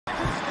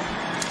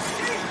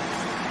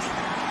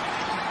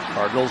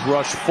Cardinals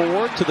rush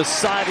forward to the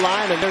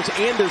sideline, and there's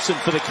Anderson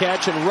for the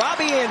catch, and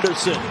Robby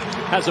Anderson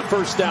has a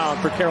first down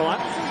for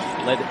Carolina.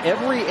 Led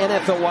every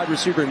NFL wide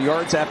receiver in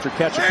yards after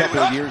catch a couple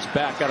of years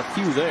back. Got a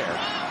few there.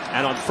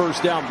 And on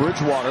first down,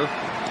 Bridgewater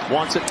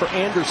wants it for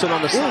Anderson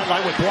on the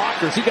sideline with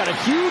blockers. He got a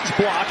huge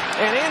block,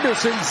 and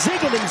Anderson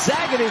zigging and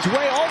zagging his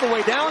way all the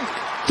way down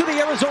to the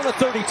Arizona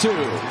 32.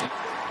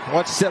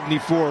 Watch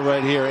 74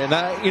 right here. And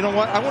you know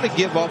what? I want to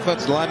give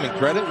offensive linemen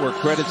credit where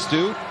credit's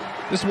due.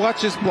 Just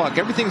watch this block.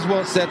 Everything's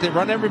well set. They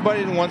run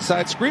everybody to one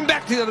side, screen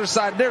back to the other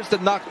side. There's the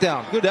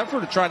knockdown. Good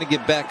effort of trying to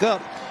get back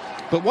up.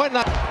 But why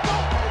not?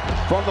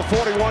 From the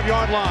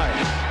 41-yard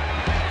line,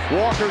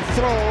 Walker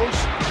throws.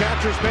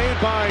 Catch is made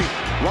by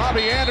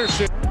Robby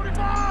Anderson.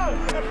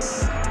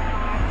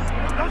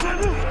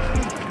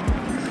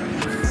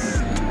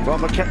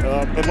 From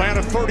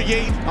Atlanta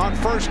 38 on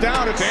first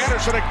down, it's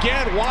Anderson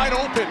again, wide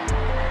open.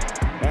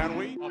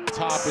 And up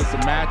top is the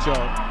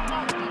matchup.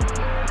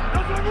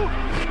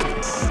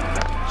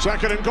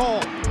 Second and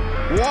goal.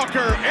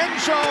 Walker, end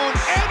zone,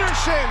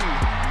 Anderson.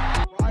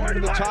 Prior to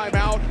the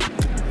timeout,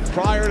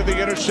 prior to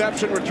the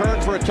interception, return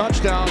for a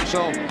touchdown.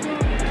 So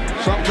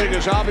something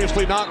is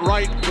obviously not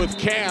right with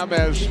Cam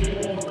as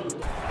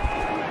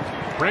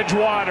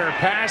Bridgewater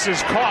pass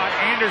is caught.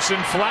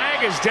 Anderson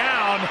flag is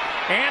down.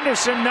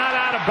 Anderson not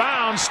out of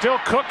bounds, still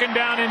cooking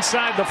down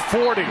inside the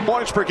 40.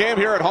 Points per game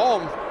here at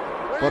home,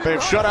 but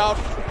they've shut out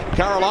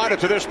Carolina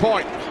to this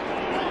point.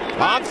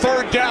 On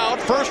third down,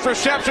 first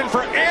reception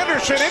for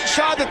Anderson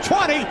inside the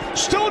 20,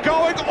 still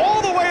going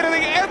all the way to the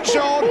end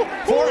zone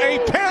for a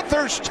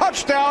Panthers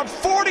touchdown,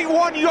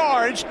 41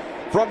 yards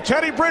from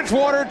Teddy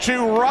Bridgewater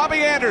to Robby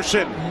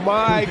Anderson.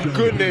 My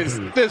goodness,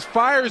 this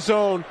fire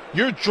zone,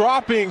 you're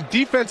dropping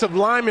defensive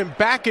linemen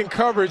back in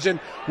coverage, and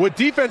with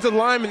defensive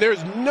linemen,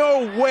 there's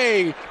no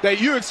way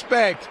that you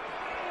expect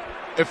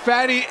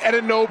Ifeadi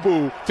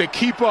Edinobu to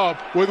keep up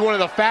with one of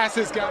the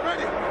fastest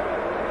guys.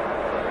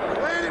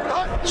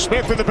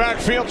 Smith in the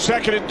backfield,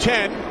 second and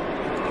 10.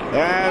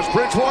 As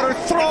Bridgewater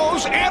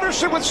throws,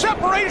 Anderson with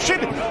separation,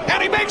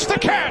 and he makes the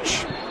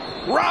catch.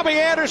 Robby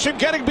Anderson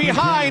getting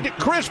behind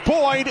Chris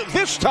Boyd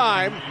this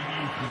time.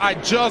 I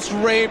just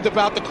raved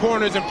about the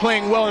corners and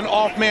playing well in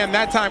off man.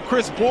 That time,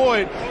 Chris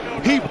Boyd,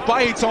 he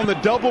bites on the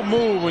double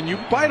move. When you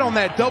bite on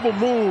that double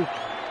move,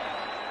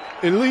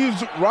 it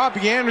leaves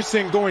Robby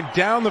Anderson going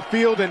down the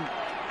field. And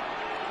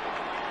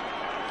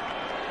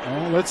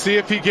let's see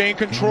if he gained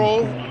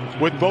control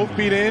with both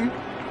feet in.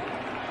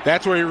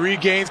 That's where he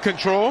regains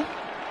control.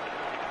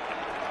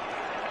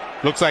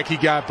 Looks like he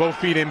got both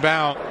feet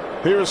inbound.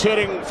 Here's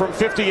hitting from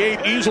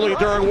 58 easily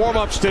during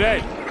warm-ups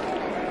today.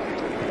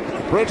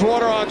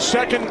 Bridgewater on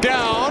second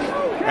down,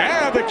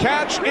 and the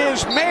catch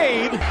is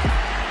made.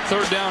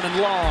 Third down and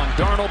long.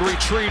 Darnold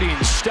retreating,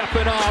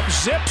 stepping up,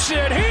 zips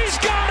it. He's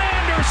got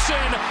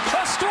Anderson.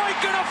 A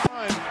strike and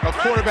a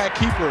quarterback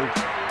keeper.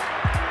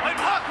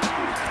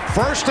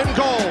 First and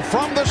goal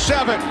from the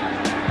 7.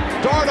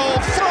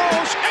 Darnold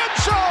throws, end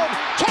zone,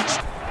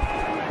 touchdown.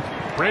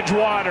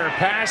 Bridgewater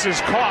pass is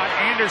caught.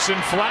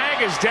 Anderson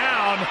flag is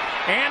down.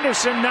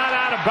 Anderson not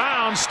out of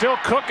bounds, still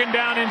cooking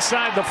down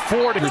inside the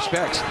 40.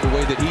 Respects the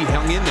way that he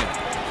hung in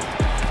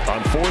there.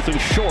 On fourth and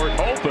short,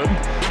 open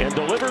and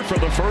delivered for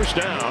the first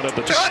down at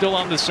the still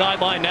on the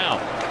sideline now.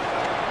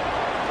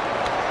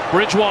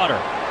 Bridgewater.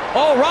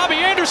 Oh, Robby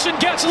Anderson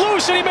gets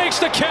loose and he makes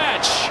the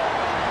catch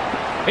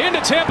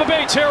into Tampa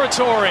Bay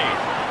territory.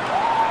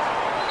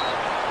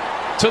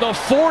 To the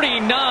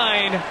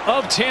 49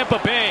 of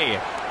Tampa Bay.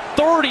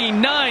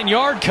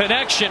 39-yard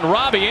connection.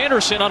 Robby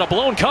Anderson on a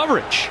blown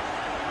coverage.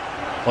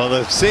 Well,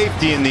 the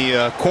safety and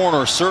the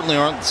corner certainly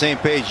aren't on the same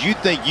page. You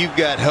think you've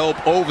got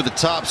help over the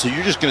top, so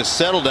you're just going to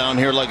settle down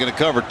here like in a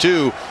cover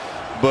 2,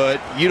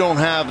 but you don't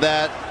have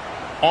that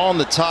on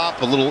the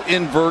top. A little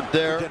invert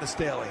there.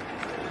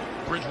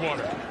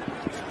 Bridgewater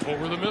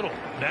over the middle.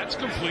 That's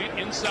complete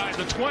inside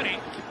the 20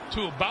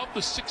 to about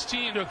the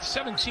 16 or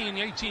 17,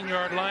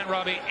 18-yard line.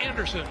 Robby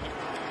Anderson.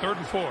 Third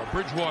and 4.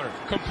 Bridgewater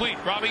complete.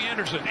 Robby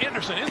Anderson.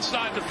 Anderson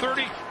inside the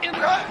 30.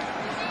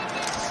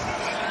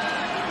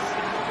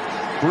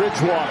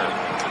 Bridgewater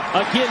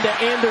again to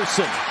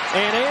Anderson,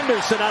 and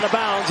Anderson out of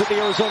bounds at the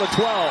Arizona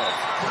 12.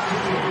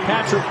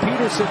 Patrick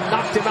Peterson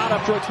knocked him out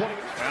after a 20.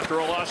 After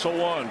a loss of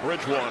 1,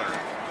 Bridgewater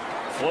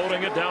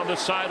floating it down the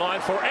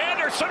sideline for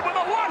Anderson with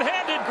a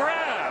one-handed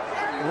grab.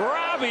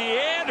 Robby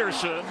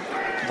Anderson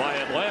by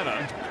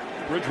Atlanta.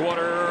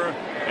 Bridgewater,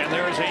 and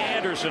there's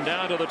Anderson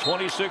down to the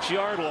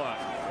 26-yard line.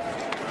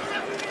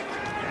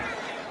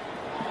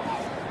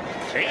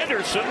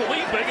 Anderson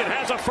leaping and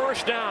has a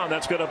first down.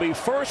 That's going to be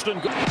first and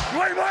goal.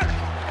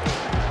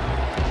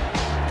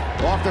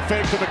 Off the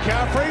fake to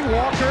McCaffrey.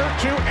 Walker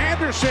to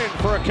Anderson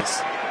for a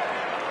kiss.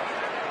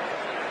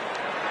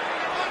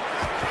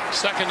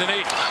 Second and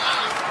 8.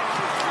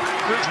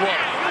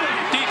 Bridgewater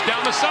deep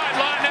down the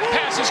sideline. That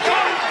pass is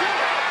caught.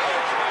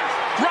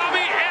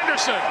 Robby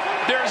Anderson.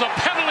 There's a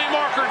penalty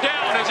marker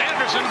down as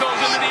Anderson goes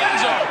into the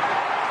end zone.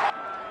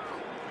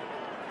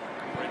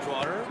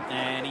 Bridgewater,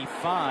 and he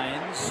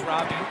finds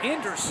Robby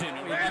Anderson.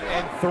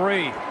 And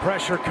 3.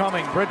 Pressure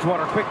coming.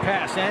 Bridgewater, quick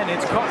pass, and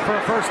it's caught for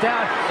a first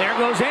down. There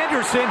goes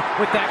Anderson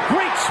with that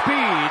great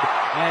speed,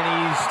 and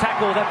he's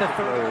tackled at the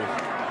 3rd.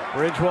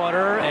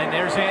 Bridgewater, and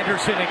there's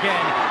Anderson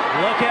again.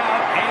 Look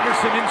out,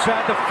 Anderson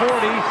inside the 40.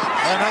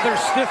 Another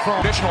stiff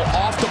arm. Additional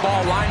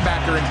off-the-ball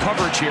linebacker in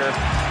coverage here.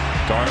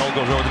 Darnold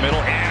goes over the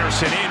middle.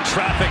 Anderson in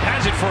traffic,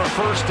 has it for a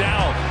first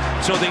down.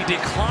 So they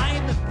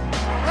decline.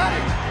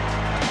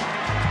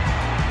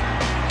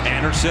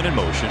 Anderson in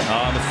motion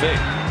on the fake.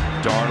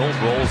 Darnold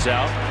rolls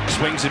out,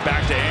 swings it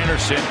back to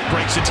Anderson,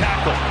 breaks a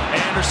tackle.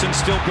 Anderson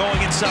still going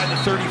inside the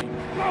 30.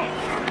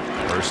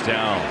 First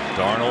down.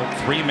 Darnold,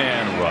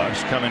 3-man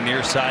rush coming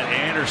near side.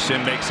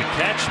 Anderson makes a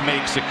catch,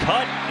 makes a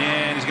cut,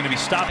 and he's going to be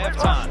stopped.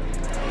 Halftime.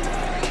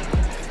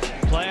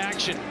 Play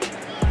action.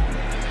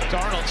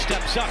 Darnold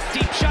steps up,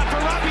 deep shot for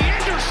Robby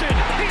Anderson.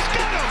 He's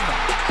got him.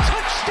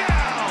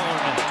 Touchdown.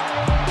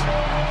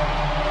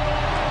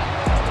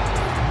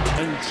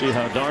 And see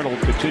how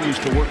Darnold continues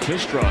to work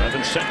his drive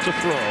and set to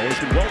throw. He's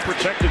been well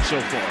protected so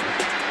far.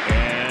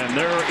 And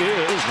there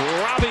is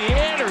Robby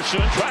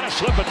Anderson trying to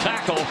slip a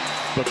tackle.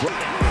 But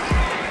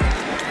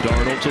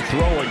Darnold to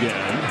throw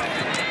again.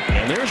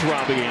 And there's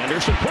Robby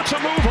Anderson. Puts a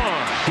move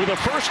on with a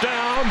first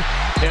down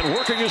and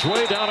working his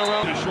way down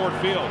around the short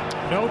field.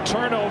 No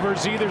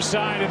turnovers either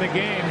side in the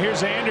game.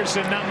 Here's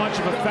Anderson, not much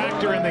of a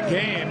factor in the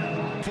game.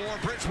 For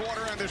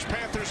Bridgewater and this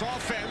Panthers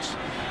offense,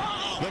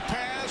 the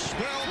pass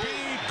will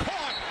be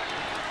caught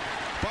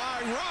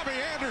by Robby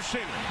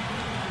Anderson.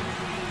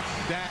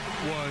 That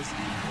was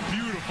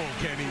beautiful,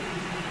 Kenny.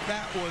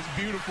 That was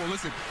beautiful.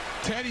 Listen,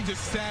 Teddy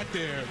just sat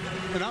there,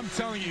 and I'm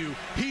telling you,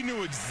 he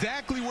knew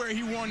exactly where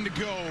he wanted to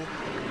go.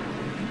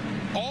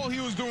 All he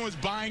was doing was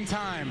buying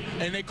time,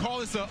 and they call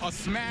this a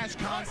smash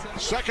concept.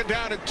 2nd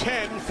down and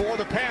 10 for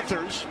the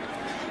Panthers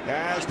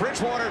as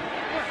Bridgewater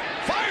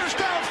fires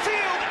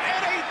downfield,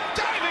 and a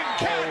diving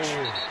catch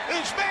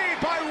is made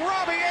by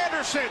Robby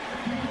Anderson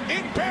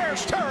in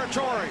Bears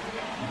territory.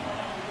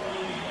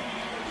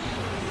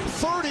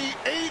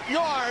 38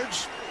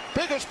 yards,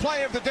 biggest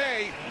play of the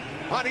day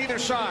on either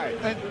side.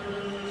 And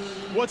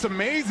what's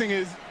amazing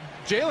is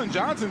Jalen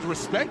Johnson's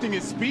respecting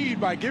his speed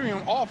by giving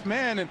him off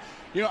man, and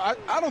you know,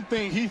 I don't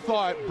think he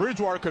thought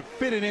Bridgewater could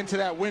fit it into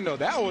that window.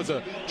 That was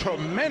a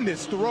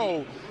tremendous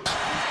throw.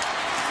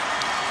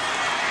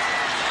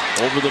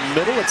 Over the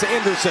middle, it's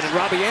Anderson, and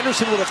Robby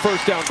Anderson with a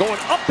first down, going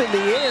up in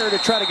the air to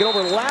try to get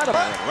over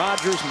Latimer.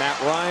 Rodgers,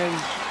 Matt Ryan,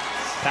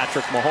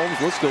 Patrick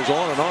Mahomes, list goes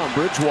on and on.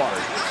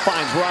 Bridgewater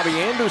finds Robby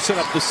Anderson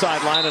up the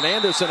sideline, and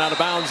Anderson out of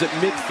bounds at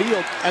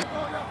midfield. And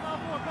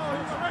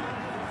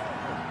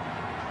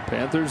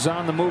Panthers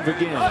on the move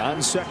again on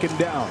 2nd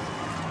down.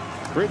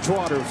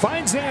 Bridgewater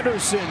finds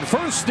Anderson.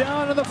 First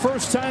down, and the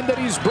first time that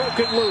he's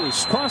broken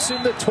loose,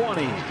 crossing the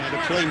 20. And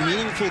to play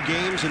meaningful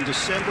games in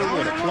December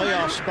with a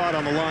playoff spot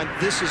on the line,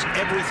 this is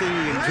everything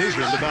you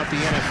envisioned about the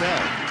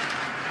NFL.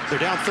 They're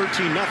down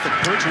 13-0.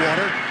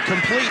 Bridgewater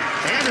complete.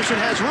 Anderson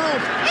has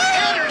room.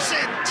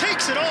 Anderson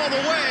takes it all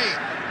the way.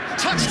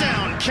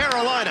 Touchdown,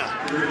 Carolina.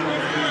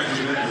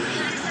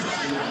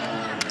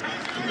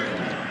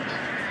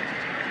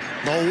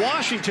 The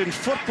Washington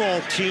football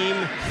team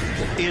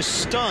is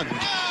stunned.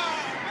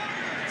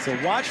 So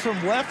watch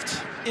from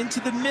left into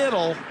the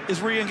middle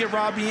is where you're going to get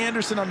Robby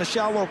Anderson on the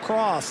shallow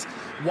cross.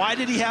 Why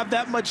did he have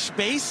that much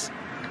space?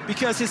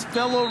 Because his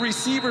fellow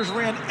receivers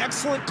ran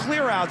excellent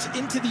clearouts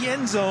into the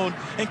end zone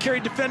and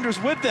carried defenders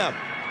with them.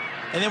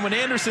 And then when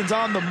Anderson's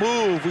on the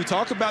move, we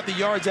talk about the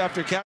yards after catch.